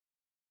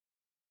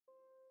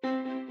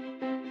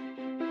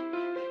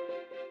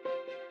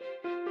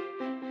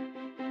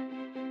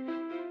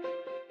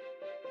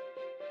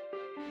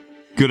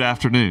Good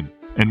afternoon,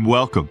 and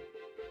welcome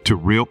to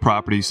Real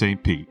Property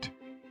St. Pete.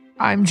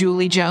 I'm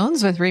Julie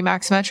Jones with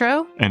RE/MAX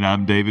Metro. And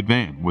I'm David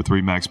Vann with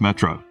RE/MAX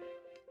Metro.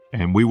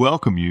 And we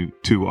welcome you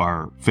to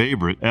our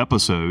favorite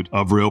episode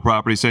of Real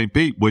Property St.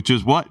 Pete, which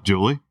is what,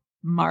 Julie?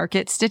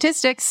 Market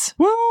statistics.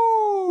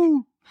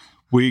 Woo!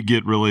 We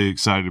get really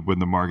excited when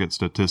the market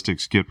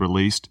statistics get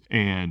released.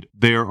 And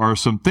there are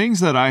some things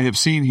that I have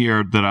seen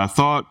here that I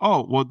thought,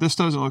 oh, well, this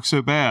doesn't look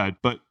so bad.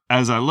 But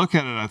as I look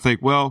at it, I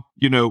think, well,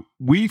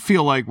 we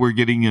feel like we're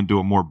getting into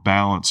a more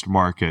balanced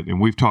market.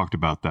 And we've talked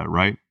about that,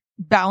 right?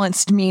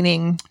 Balanced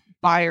meaning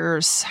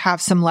buyers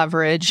have some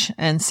leverage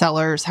and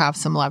sellers have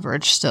some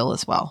leverage still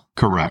as well.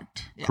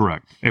 Correct. Yeah.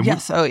 Correct. And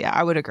yes.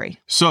 I would agree.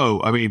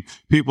 So,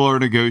 people are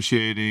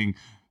negotiating,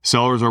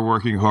 sellers are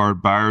working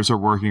hard, buyers are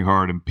working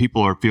hard, and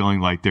people are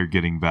feeling like they're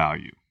getting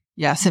value.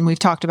 Yes. And we've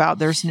talked about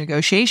there's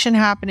negotiation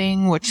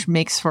happening, which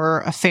makes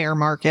for a fair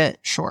market.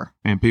 Sure.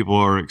 And people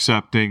are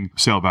accepting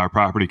sale by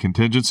property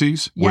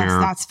contingencies. Yes,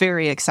 that's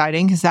very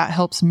exciting because that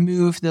helps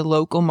move the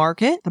local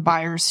market, the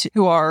buyers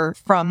who are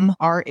from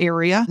our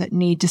area that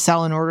need to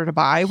sell in order to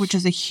buy, which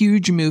is a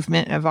huge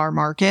movement of our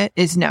market,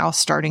 is now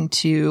starting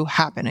to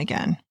happen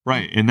again.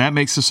 Right. And that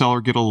makes the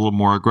seller get a little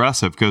more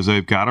aggressive because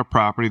they've got a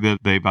property that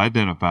they've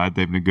identified,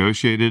 they've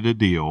negotiated a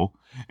deal,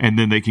 and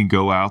then they can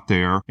go out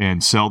there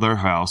and sell their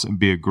house and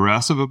be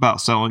aggressive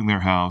about selling their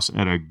house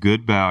at a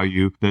good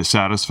value that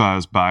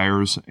satisfies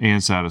buyers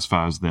and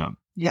satisfies them.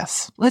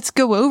 Yes. Let's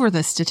go over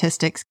the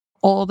statistics.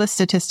 All the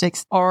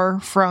statistics are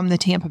from the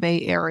Tampa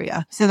Bay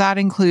area. So that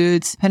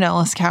includes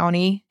Pinellas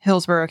County,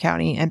 Hillsborough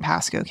County, and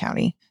Pasco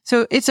County.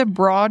 So it's a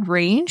broad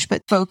range,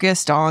 but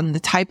focused on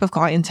the type of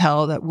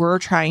clientele that we're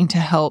trying to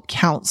help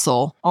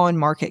counsel on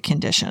market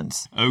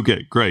conditions.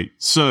 Okay, great.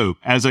 So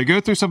as I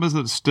go through some of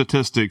the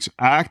statistics,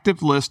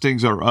 active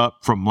listings are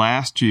up from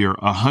last year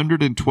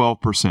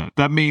 112%.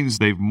 That means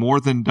they've more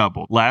than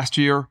doubled. Last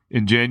year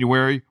in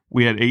January,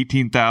 we had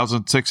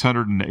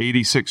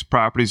 18,686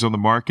 properties on the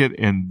market.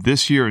 And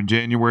this year in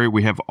January,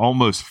 we have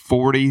almost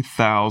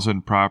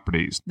 40,000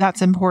 properties.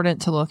 That's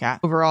important to look at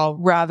overall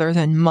rather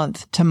than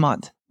month to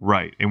month.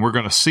 Right. And we're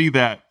going to see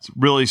that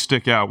really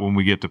stick out when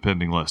we get to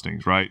pending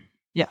listings, right?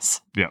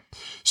 Yes. Yeah.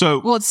 So,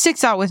 well, it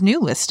sticks out with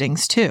new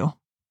listings too.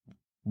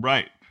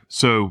 Right.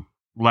 So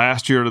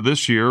last year to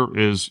this year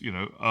is,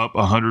 up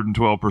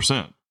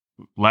 112%.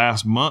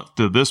 Last month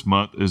to this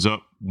month is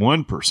up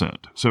 1%.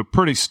 So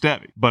pretty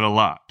steady, but a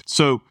lot.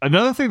 So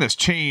another thing that's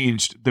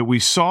changed that we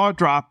saw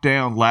drop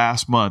down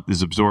last month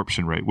is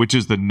absorption rate, which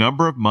is the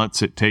number of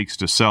months it takes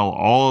to sell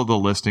all of the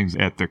listings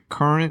at the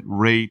current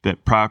rate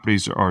that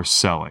properties are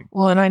selling.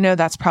 Well, and I know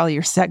that's probably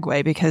your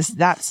segue because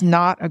that's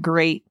not a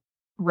great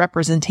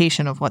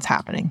representation of what's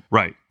happening.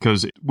 Right.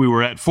 Because we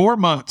were at 4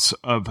 months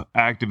of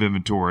active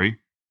inventory,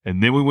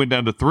 and then we went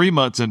down to 3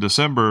 months in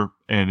December,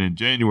 and in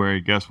January,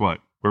 guess what?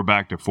 We're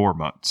back to 4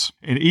 months.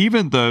 And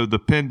even though the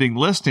pending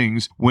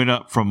listings went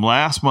up from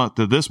last month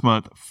to this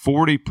month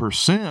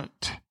 40%,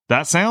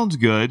 that sounds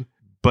good,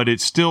 but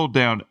it's still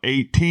down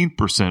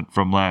 18%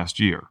 from last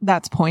year.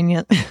 That's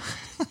poignant.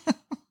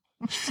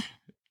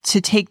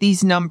 To take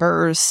these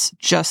numbers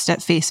just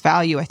at face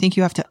value, I think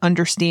you have to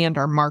understand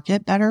our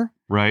market better.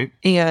 Right.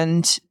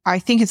 And I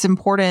think it's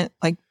important,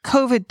 like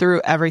COVID threw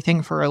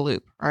everything for a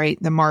loop, right?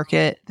 The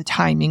market, the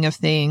timing of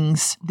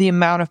things, the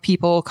amount of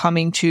people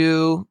coming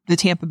to the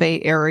Tampa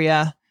Bay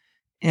area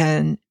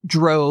and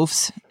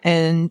droves.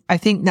 And I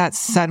think that's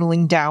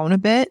settling down a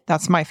bit.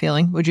 That's my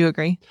feeling. Would you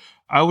agree?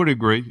 I would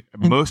agree.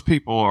 Most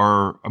people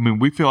are,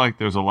 we feel like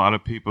there's a lot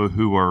of people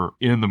who are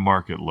in the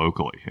market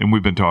locally, and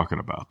we've been talking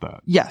about that.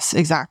 Yes,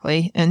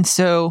 exactly. And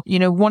so,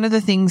 one of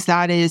the things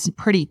that is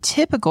pretty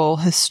typical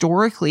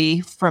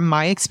historically from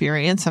my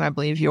experience, and I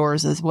believe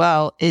yours as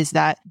well, is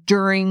that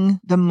during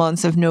the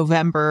months of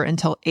November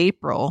until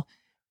April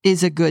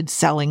is a good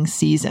selling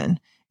season.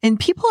 And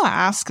people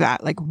ask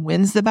that, like,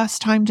 when's the best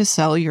time to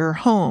sell your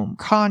home,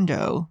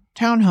 condo,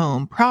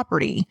 townhome,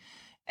 property?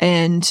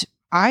 And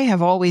I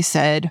have always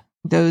said,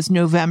 those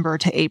November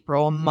to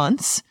April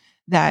months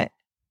that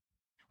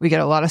we get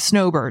a lot of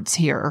snowbirds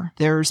here.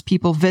 There's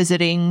people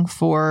visiting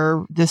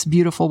for this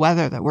beautiful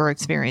weather that we're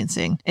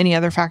experiencing. Any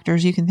other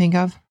factors you can think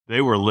of?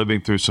 They were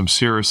living through some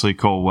seriously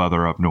cold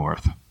weather up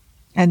north.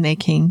 And they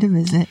came to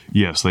visit.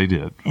 Yes, they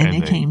did. And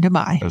they came to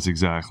buy. That's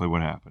exactly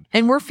what happened.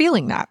 And we're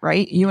feeling that,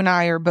 right? You and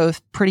I are both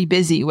pretty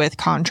busy with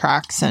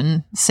contracts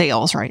and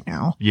sales right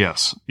now.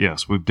 Yes.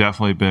 We've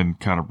definitely been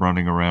kind of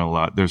running around a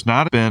lot. There's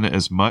not been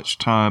as much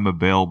time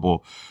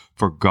available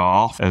for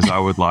golf as I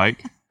would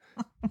like.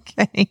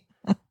 Okay.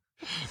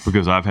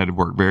 Because I've had to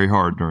work very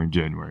hard during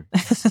January,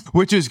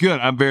 which is good.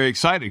 I'm very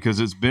excited because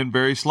it's been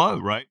very slow,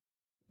 right?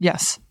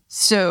 Yes.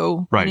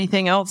 So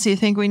anything else you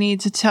think we need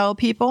to tell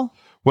people?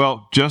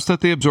 Well, just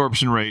that the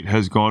absorption rate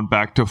has gone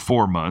back to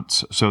 4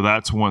 months. So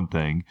that's one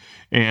thing.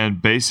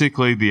 And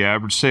basically, the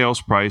average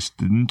sales price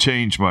didn't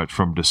change much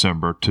from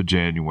December to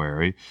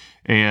January.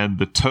 And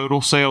the total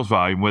sales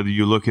volume, whether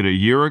you look at a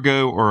year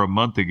ago or a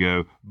month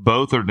ago,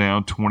 both are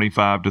down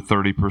 25 to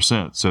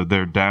 30%. So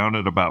they're down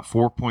at about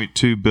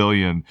 4.2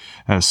 billion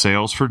as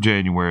sales for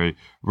January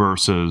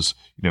versus,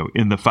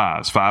 in the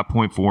fives,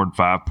 5.4 and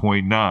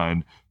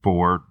 5.9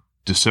 for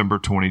December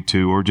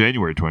 22 or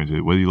January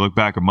 22. Whether you look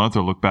back a month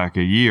or look back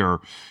a year,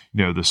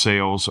 the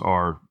sales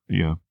are,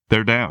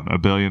 they're down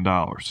 $1 billion.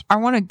 I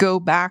want to go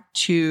back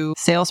to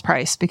sales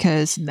price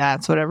because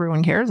that's what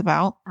everyone cares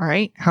about,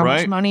 right? How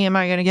much money am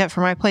I going to get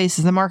for my place?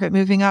 Is the market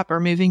moving up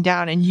or moving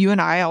down? And you and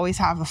I always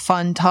have a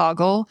fun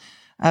toggle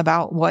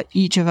about what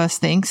each of us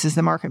thinks is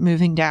the market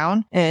moving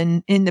down.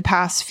 And in the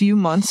past few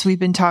months, we've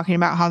been talking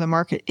about how the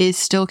market is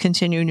still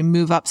continuing to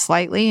move up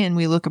slightly, and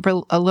we look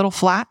a little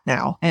flat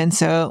now. And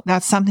so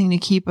that's something to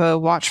keep a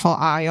watchful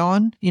eye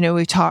on.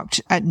 We've talked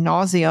ad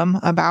nauseum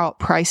about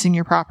pricing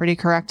your property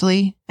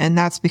correctly, and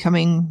that's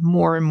becoming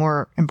more and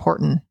more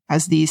important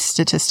as these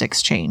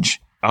statistics change.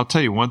 I'll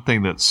tell you one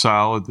thing that's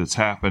solid that's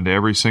happened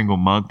every single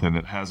month and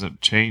it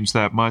hasn't changed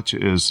that much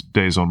is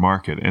days on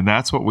market. And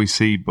that's what we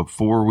see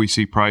before we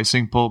see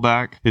pricing pull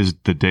back is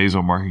the days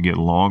on market get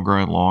longer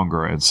and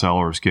longer and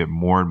sellers get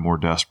more and more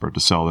desperate to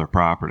sell their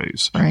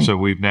properties. Right. So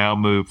we've now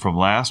moved from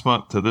last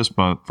month to this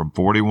month from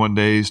 41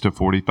 days to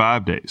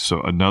 45 days.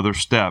 So another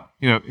step,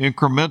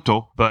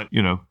 incremental, but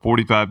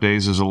 45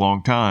 days is a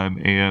long time.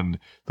 And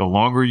the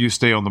longer you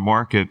stay on the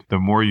market, the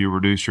more you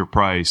reduce your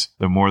price,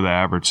 the more the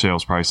average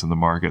sales price in the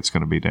market is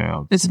going to be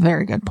down. It's a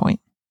very good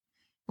point.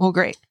 Well,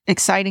 great.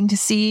 Exciting to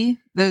see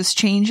those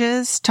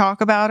changes.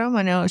 Talk about them.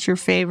 I know it's your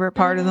favorite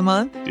part of the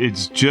month.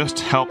 It just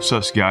helps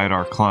us guide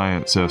our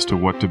clients as to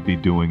what to be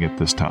doing at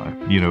this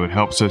time. It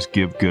helps us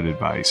give good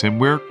advice.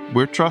 And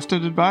we're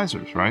trusted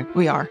advisors, right?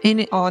 We are.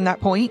 And on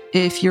that point,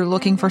 if you're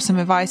looking for some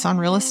advice on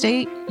real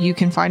estate, you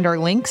can find our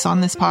links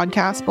on this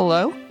podcast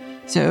below.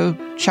 So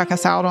check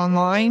us out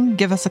online,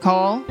 give us a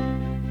call,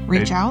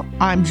 reach out.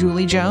 I'm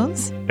Julie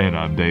Jones. And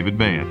I'm David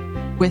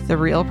Mann. With the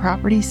Real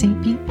Property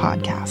St. Pete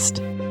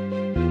podcast.